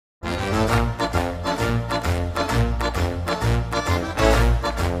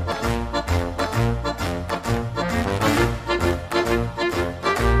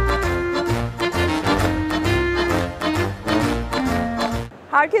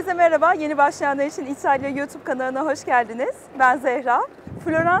Herkese merhaba. Yeni başlayanlar için İtalya YouTube kanalına hoş geldiniz. Ben Zehra.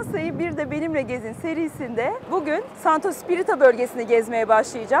 Floransa'yı bir de benimle gezin serisinde bugün Santo Spirito bölgesini gezmeye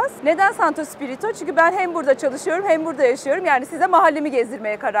başlayacağız. Neden Santo Spirito? Çünkü ben hem burada çalışıyorum hem burada yaşıyorum. Yani size mahallemi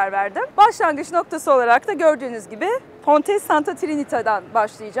gezdirmeye karar verdim. Başlangıç noktası olarak da gördüğünüz gibi Ponte Santa Trinita'dan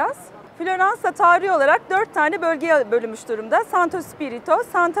başlayacağız. Floransa tarihi olarak 4 tane bölgeye bölünmüş durumda. Santo Spirito,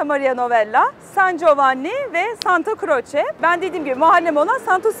 Santa Maria Novella, San Giovanni ve Santa Croce. Ben dediğim gibi mahallem olan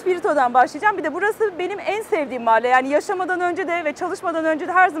Santo Spirito'dan başlayacağım. Bir de burası benim en sevdiğim mahalle. Yani yaşamadan önce de ve çalışmadan önce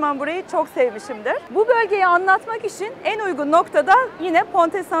de her zaman burayı çok sevmişimdir. Bu bölgeyi anlatmak için en uygun noktada yine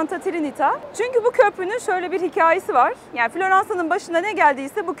Ponte Santa Trinita. Çünkü bu köprünün şöyle bir hikayesi var. Yani Floransa'nın başına ne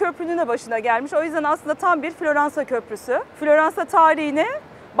geldiyse bu köprünün de başına gelmiş. O yüzden aslında tam bir Floransa köprüsü. Floransa tarihini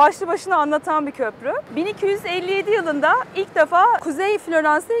başlı başına anlatan bir köprü. 1257 yılında ilk defa Kuzey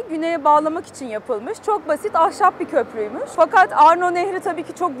Floransa'yı güneye bağlamak için yapılmış. Çok basit, ahşap bir köprüymüş. Fakat Arno Nehri tabii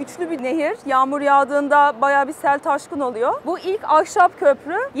ki çok güçlü bir nehir. Yağmur yağdığında bayağı bir sel taşkın oluyor. Bu ilk ahşap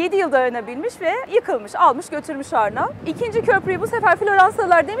köprü 7 yıl dayanabilmiş ve yıkılmış, almış götürmüş Arno. İkinci köprüyü bu sefer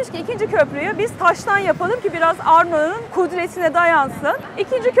Floransalılar demiş ki ikinci köprüyü biz taştan yapalım ki biraz Arno'nun kudretine dayansın.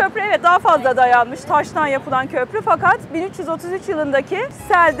 İkinci köprü evet daha fazla dayanmış, taştan yapılan köprü, fakat 1333 yılındaki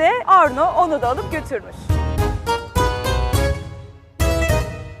selde Arno onu da alıp götürmüş.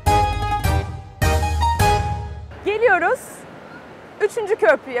 Geliyoruz 3.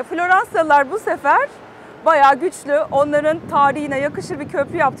 köprüye. Floransalılar bu sefer bayağı güçlü, onların tarihine yakışır bir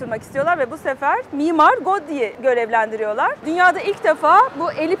köprü yaptırmak istiyorlar ve bu sefer mimar Gaudi'yi görevlendiriyorlar. Dünyada ilk defa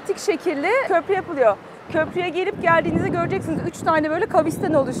bu eliptik şekilli köprü yapılıyor. Köprüye gelip geldiğinizde göreceksiniz 3 tane böyle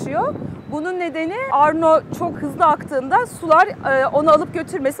kavisten oluşuyor. Bunun nedeni Arno çok hızlı aktığında sular onu alıp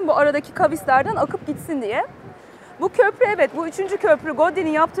götürmesin, bu aradaki kavislerden akıp gitsin diye. Bu köprü evet, bu 3. köprü,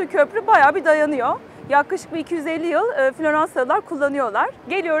 Gaudi'nin yaptığı köprü bayağı bir dayanıyor. Yaklaşık bir 250 yıl Floransalılar kullanıyorlar.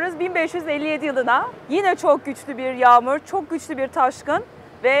 Geliyoruz 1557 yılına. Yine çok güçlü bir yağmur, çok güçlü bir taşkın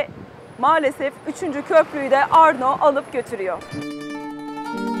ve maalesef 3. köprüyü de Arno alıp götürüyor.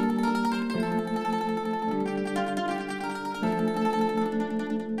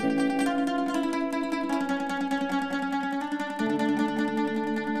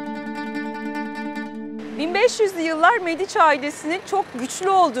 ...1500'lü yıllar Medici ailesinin çok güçlü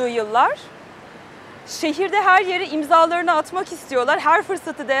olduğu yıllar. Şehirde her yere imzalarını atmak istiyorlar, her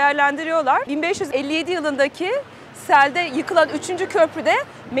fırsatı değerlendiriyorlar. 1557 yılındaki selde yıkılan 3. köprüde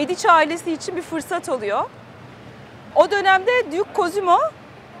Medici ailesi için bir fırsat oluyor. O dönemde Duke Cosimo,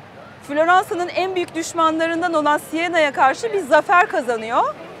 Floransa'nın en büyük düşmanlarından olan Siena'ya karşı bir zafer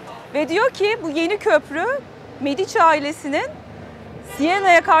kazanıyor. Ve diyor ki bu yeni köprü Medici ailesinin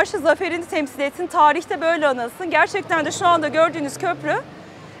Siena'ya karşı zaferini temsil etsin, tarihte böyle anılsın. Gerçekten de şu anda gördüğünüz köprü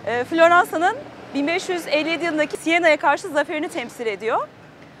Floransa'nın 1557 yılındaki Siena'ya karşı zaferini temsil ediyor.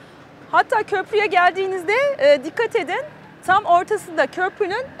 Hatta köprüye geldiğinizde dikkat edin, tam ortasında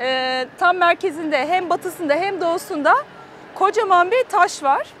köprünün tam merkezinde hem batısında hem doğusunda kocaman bir taş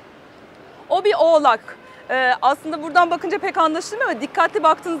var. O bir oğlak. Aslında buradan bakınca pek anlaşılmıyor ama dikkatli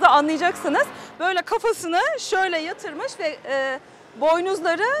baktığınızda anlayacaksınız. Böyle kafasını şöyle yatırmış ve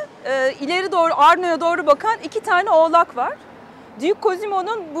boynuzları ileri doğru, Arno'ya doğru bakan 2 tane oğlak var. Duke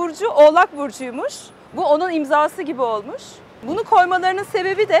Cosimo'nun burcu Oğlak burcuymuş. Bu onun imzası gibi olmuş. Bunu koymalarının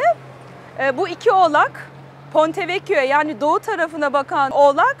sebebi de bu 2 oğlak Ponte Vecchio'ya, yani doğu tarafına bakan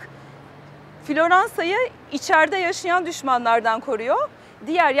oğlak Floransa'yı içeride yaşayan düşmanlardan koruyor.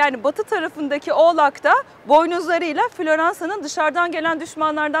 Diğer yani batı tarafındaki oğlak da boynuzlarıyla Floransa'nın dışarıdan gelen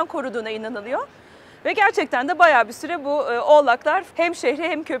düşmanlardan koruduğuna inanılıyor. Ve gerçekten de bayağı bir süre bu oğlaklar hem şehri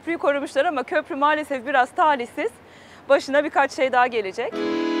hem köprüyü korumuşlar ama köprü maalesef biraz talihsiz. Başına birkaç şey daha gelecek.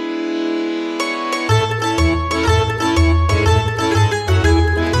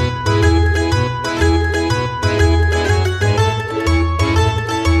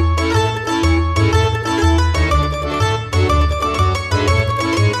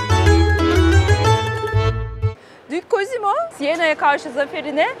 Duke Cosimo, Siena'ya karşı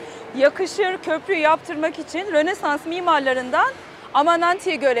zaferine yakışır köprüyü yaptırmak için Rönesans mimarlarından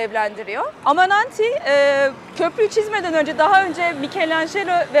Amananti'yi görevlendiriyor. Amananti köprüyü çizmeden önce daha önce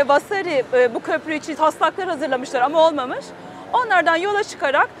Michelangelo ve Vasari bu köprü için taslaklar hazırlamışlar ama olmamış. Onlardan yola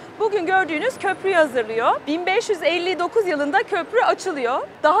çıkarak bugün gördüğünüz köprüyü hazırlıyor. 1559 yılında köprü açılıyor.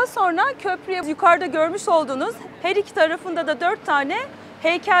 Daha sonra köprüye yukarıda görmüş olduğunuz her iki tarafında da 4 tane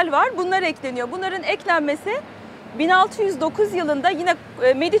heykel var. Bunlar ekleniyor. Bunların eklenmesi 1609 yılında yine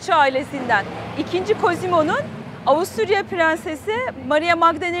Medici ailesinden 2. Cosimo'nun Avusturya Prensesi Maria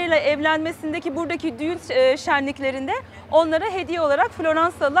Magdalena ile evlenmesindeki buradaki düğün şenliklerinde onlara hediye olarak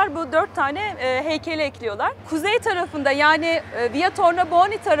Floransalılar bu 4 tane heykeli ekliyorlar. Kuzey tarafında yani Via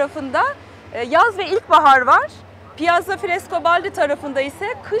Tornabuoni tarafında yaz ve ilkbahar var. Piazza Frescobaldi tarafında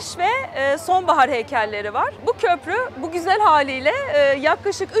ise kış ve sonbahar heykelleri var. Bu köprü bu güzel haliyle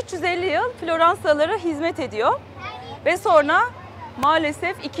yaklaşık 350 yıl Floransalılara hizmet ediyor. Ve sonra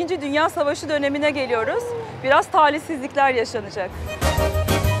maalesef 2. Dünya Savaşı dönemine geliyoruz. Biraz talihsizlikler yaşanacak.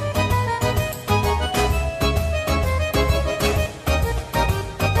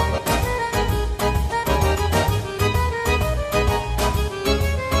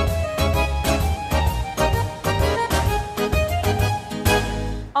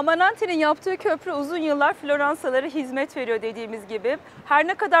 Amananti'nin yaptığı köprü uzun yıllar Floransalara hizmet veriyor dediğimiz gibi. Her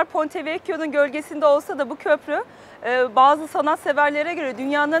ne kadar Ponte Vecchio'nun gölgesinde olsa da bu köprü bazı sanatseverlere göre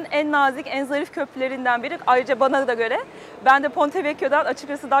dünyanın en nazik, en zarif köprülerinden biri. Ayrıca bana da göre. Ben de Ponte Vecchio'dan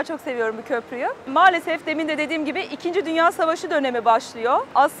açıkçası daha çok seviyorum bu köprüyü. Maalesef demin de dediğim gibi 2. Dünya Savaşı dönemi başlıyor.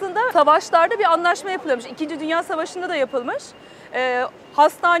 Aslında savaşlarda bir anlaşma yapılmış. 2. Dünya Savaşı'nda da yapılmış.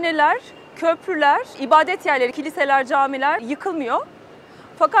 Hastaneler, köprüler, ibadet yerleri, kiliseler, camiler yıkılmıyor.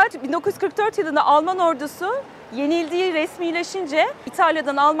 Fakat 1944 yılında Alman ordusu yenildiği resmileşince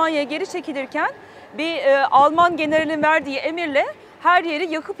İtalya'dan Almanya'ya geri çekilirken bir Alman generalin verdiği emirle her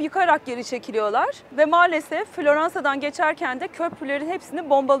yeri yakıp yıkarak geri çekiliyorlar. Ve maalesef Floransa'dan geçerken de köprülerin hepsini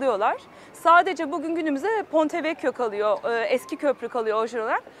bombalıyorlar. Sadece bugün günümüze Ponte Vecchio kalıyor, eski köprü kalıyor orijinal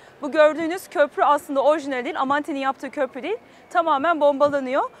olarak. Bu gördüğünüz köprü aslında orijinal değil, Amanti'nin yaptığı köprü değil, tamamen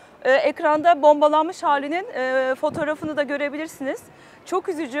bombalanıyor. Ekranda bombalanmış halinin fotoğrafını da görebilirsiniz. Çok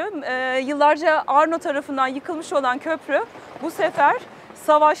üzücü. Yıllarca Arno tarafından yıkılmış olan köprü bu sefer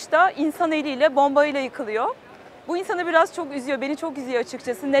savaşta insan eliyle, bombayla yıkılıyor. Bu insanı biraz çok üzüyor, beni çok üzüyor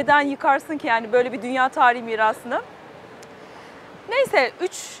açıkçası. Neden yıkarsın ki yani böyle bir dünya tarihi mirasını? Neyse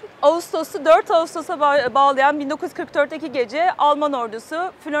 3 Ağustos'u 4 Ağustos'a bağlayan 1944'teki gece Alman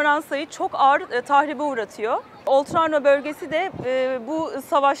ordusu Floransa'yı çok ağır tahribe uğratıyor. Oltrarno bölgesi de bu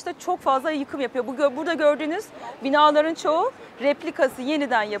savaşta çok fazla yıkım yapıyor. Burada gördüğünüz binaların çoğu replikası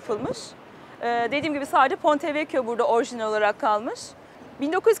yeniden yapılmış. Dediğim gibi sadece Ponte Vecchio burada orijinal olarak kalmış.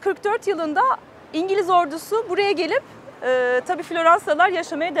 1944 yılında İngiliz ordusu buraya gelip tabii Floransalılar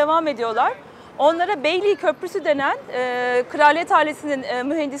yaşamaya devam ediyorlar. Onlara Beyliği Köprüsü denen kraliyet ailesinin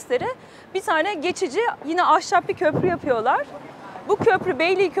mühendisleri bir tane geçici yine ahşap bir köprü yapıyorlar. Bu köprü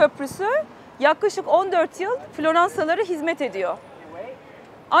Beyliği Köprüsü yaklaşık 14 yıl Floransalılara hizmet ediyor.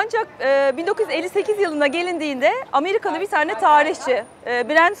 Ancak 1958 yılına gelindiğinde Amerikalı bir tane tarihçi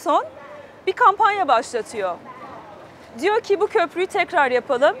Branson bir kampanya başlatıyor. Diyor ki bu köprüyü tekrar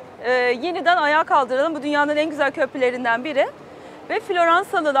yapalım, yeniden ayağa kaldıralım. Bu dünyanın en güzel köprülerinden biri. Ve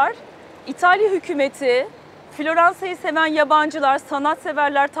Floransalılar, İtalya hükümeti, Floransa'yı seven yabancılar,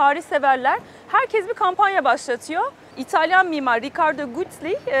 sanatseverler, tarihseverler herkes bir kampanya başlatıyor. İtalyan mimar Riccardo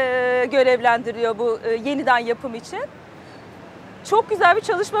Gutzli görevlendiriyor bu yeniden yapım için. Çok güzel bir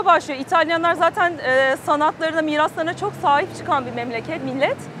çalışma başlıyor. İtalyanlar zaten sanatlarına, miraslarına çok sahip çıkan bir memleket,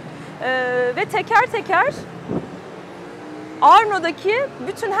 millet. Ve teker teker Arno'daki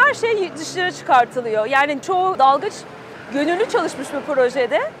bütün her şey dışarı çıkartılıyor. Yani çoğu dalgıç gönüllü çalışmış bu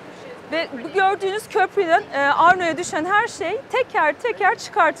projede. Ve bu gördüğünüz köprüden Arno'ya düşen her şey teker teker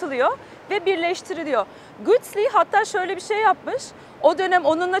çıkartılıyor ve birleştiriliyor. Gutzli hatta şöyle bir şey yapmış. O dönem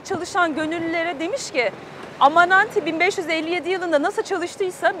onunla çalışan gönüllülere demiş ki Amananti 1557 yılında nasıl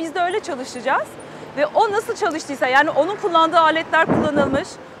çalıştıysa biz de öyle çalışacağız. Ve o nasıl çalıştıysa yani onun kullandığı aletler kullanılmış.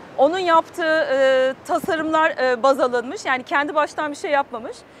 Onun yaptığı tasarımlar baz alınmış. Yani kendi baştan bir şey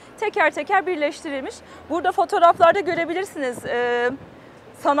yapmamış. Teker teker birleştirilmiş. Burada fotoğraflarda görebilirsiniz.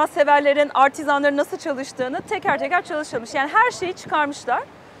 Sanatseverlerin, artizanların nasıl çalıştığını teker teker çalışılmış. Yani her şeyi çıkarmışlar.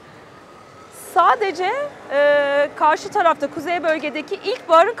 Sadece karşı tarafta kuzey bölgedeki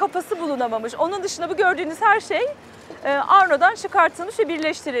ilkbaharın kafası bulunamamış. Onun dışında bu gördüğünüz her şey Arno'dan çıkartılmış ve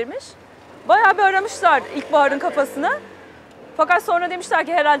birleştirilmiş. Bayağı bir aramışlar ilkbaharın kafasını. Fakat sonra demişler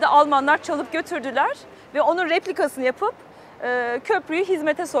ki herhalde Almanlar çalıp götürdüler ve onun replikasını yapıp köprüyü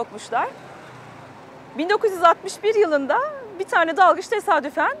hizmete sokmuşlar. 1961 yılında bir tane dalgıç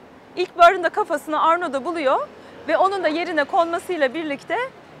tesadüfen ilkbaharın da kafasını Arno'da buluyor ve onun da yerine konmasıyla birlikte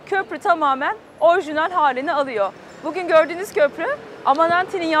köprü tamamen orijinal halini alıyor. Bugün gördüğünüz köprü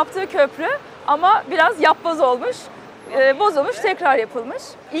Amananti'nin yaptığı köprü ama biraz yapboz olmuş, bozulmuş, tekrar yapılmış.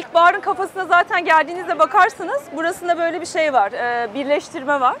 İlkbaharın kafasına zaten geldiğinizde bakarsanız burasında böyle bir şey var,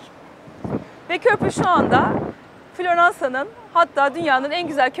 birleştirme var. Ve köprü şu anda Floransa'nın hatta dünyanın en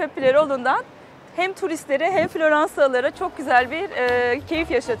güzel köprüleri olduğundan hem turistlere hem Floransalılara çok güzel bir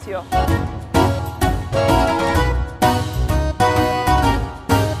keyif yaşatıyor.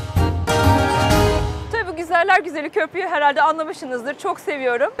 Güzeller güzeli köprüyü herhalde anlamışsınızdır. Çok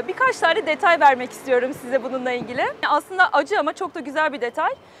seviyorum. Birkaç tane detay vermek istiyorum size bununla ilgili. Aslında acı ama çok da güzel bir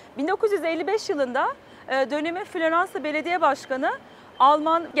detay. 1955 yılında dönemin Floransa Belediye Başkanı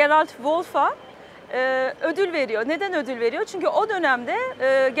Alman Gerald Wolff'a ödül veriyor. Neden ödül veriyor? Çünkü o dönemde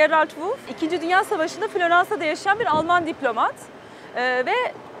Gerald Wolff 2. Dünya Savaşı'nda Floransa'da yaşayan bir Alman diplomat ve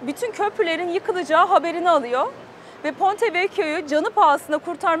bütün köprülerin yıkılacağı haberini alıyor. Ve Ponte Vecchio'yu canı pahasına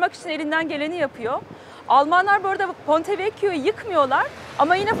kurtarmak için elinden geleni yapıyor. Almanlar bu arada Ponte Vecchio'yu yıkmıyorlar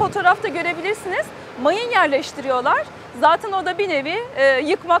ama yine fotoğrafta görebilirsiniz. Mayın yerleştiriyorlar. Zaten o da bir nevi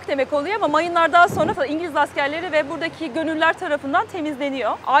yıkmak demek oluyor ama mayınlar daha sonra İngiliz askerleri ve buradaki gönüllüler tarafından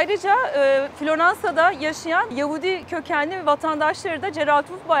temizleniyor. Ayrıca Floransa'da yaşayan Yahudi kökenli vatandaşları da Gerald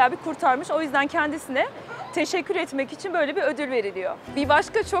Wolff bayağı bir kurtarmış. O yüzden kendisine teşekkür etmek için böyle bir ödül veriliyor. Bir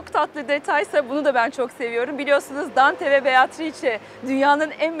başka çok tatlı detaysa bunu da ben çok seviyorum. Biliyorsunuz Dante ve Beatrice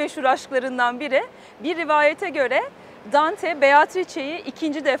dünyanın en meşhur aşklarından biri. Bir rivayete göre Dante Beatrice'yi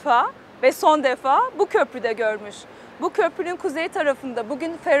ikinci defa ve son defa bu köprüde görmüş. Bu köprünün kuzey tarafında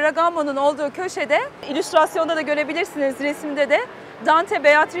bugün Ferragamo'nun olduğu köşede, illüstrasyonda da görebilirsiniz, resimde de Dante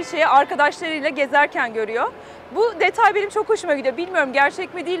Beatrice'yi arkadaşlarıyla gezerken görüyor. Bu detay benim çok hoşuma gidiyor. Bilmiyorum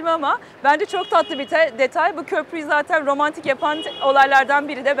gerçek mi değil mi ama bence çok tatlı bir detay. Bu köprüyü zaten romantik yapan olaylardan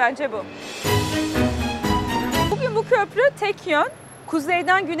biri de bence bu. Bugün bu köprü tek yön.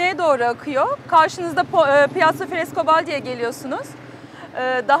 Kuzeyden güneye doğru akıyor. Karşınızda Piazza Frescobaldi'ye diye geliyorsunuz.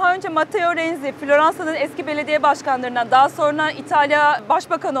 Daha önce Matteo Renzi, Floransa'nın eski belediye başkanlarından, daha sonra İtalya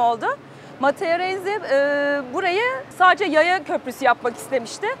Başbakanı oldu. Matteo Renzi burayı sadece yaya köprüsü yapmak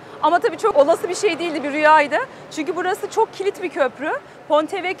istemişti. Ama tabii çok olası bir şey değildi, bir rüyaydı. Çünkü burası çok kilit bir köprü.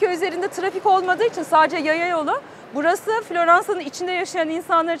 Ponte Vecchio üzerinde trafik olmadığı için sadece yaya yolu. Burası Floransa'nın içinde yaşayan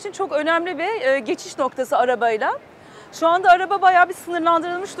insanlar için çok önemli bir geçiş noktası arabayla. Şu anda araba bayağı bir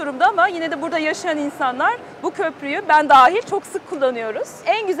sınırlandırılmış durumda ama yine de burada yaşayan insanlar bu köprüyü, ben dahil, çok sık kullanıyoruz.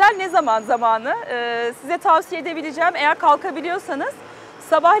 En güzel ne zamanı size tavsiye edebileceğim, eğer kalkabiliyorsanız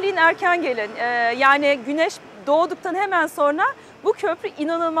sabahleyin erken gelin. Yani güneş doğduktan hemen sonra bu köprü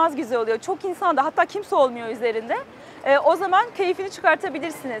inanılmaz güzel oluyor. Çok insan da, hatta kimse olmuyor üzerinde. O zaman keyfini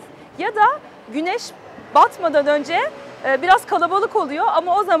çıkartabilirsiniz. Ya da güneş batmadan önce biraz kalabalık oluyor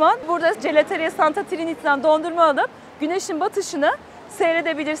ama o zaman burada Gelateria Santa Trinita'dan dondurma alıp güneşin batışını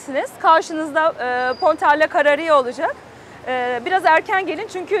seyredebilirsiniz. Karşınızda Ponte Santa olacak. Biraz erken gelin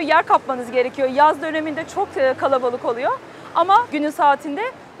çünkü yer kapmanız gerekiyor. Yaz döneminde çok kalabalık oluyor. Ama günün saatinde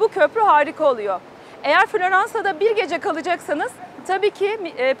bu köprü harika oluyor. Eğer Floransa'da bir gece kalacaksanız tabii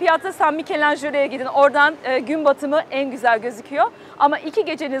ki Piazza San Michelangelo'ya gidin. Oradan gün batımı en güzel gözüküyor. Ama 2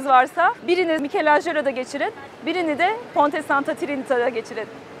 geceniz varsa birini Michelangelo'da geçirin, birini de Ponte Santa Trinita'da geçirin.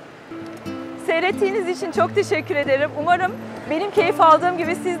 Seyrettiğiniz için çok teşekkür ederim. Umarım benim keyif aldığım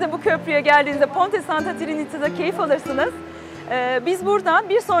gibi siz de bu köprüye geldiğinizde Ponte Santa Trinita'da keyif alırsınız. Biz buradan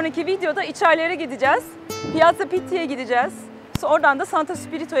bir sonraki videoda İçeri'lere gideceğiz. Piazza Pitti'ye gideceğiz. Oradan da Santo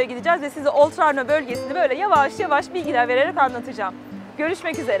Spirito'ya gideceğiz ve size Oltrarno bölgesini böyle yavaş yavaş bilgiler vererek anlatacağım.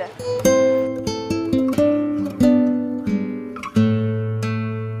 Görüşmek üzere.